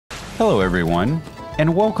Hello everyone,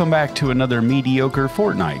 and welcome back to another mediocre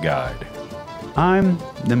Fortnite guide. I'm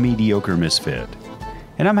the Mediocre Misfit,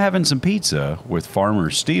 and I'm having some pizza with Farmer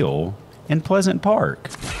Steel in Pleasant Park.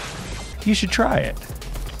 You should try it.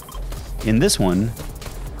 In this one,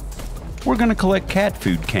 we're going to collect cat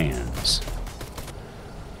food cans.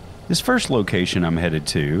 This first location I'm headed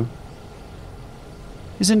to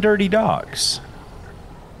is in Dirty Docks.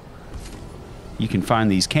 You can find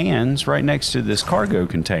these cans right next to this cargo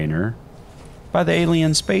container by the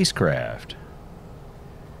alien spacecraft.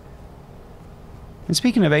 And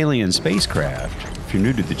speaking of alien spacecraft, if you're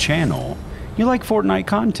new to the channel, you like Fortnite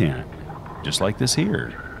content, just like this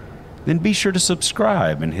here, then be sure to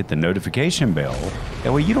subscribe and hit the notification bell.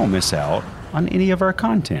 That way you don't miss out on any of our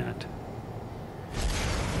content.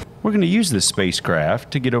 We're going to use this spacecraft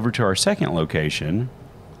to get over to our second location,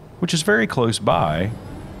 which is very close by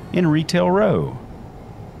in Retail Row.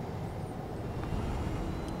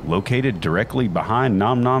 Located directly behind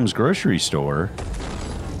Nom Nom's grocery store,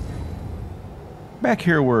 back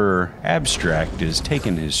here where Abstract is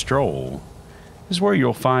taking his stroll, is where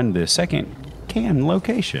you'll find the second can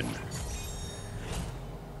location.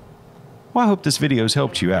 Well, I hope this video's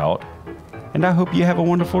helped you out, and I hope you have a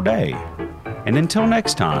wonderful day. And until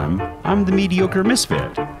next time, I'm the Mediocre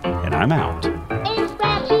Misfit, and I'm out.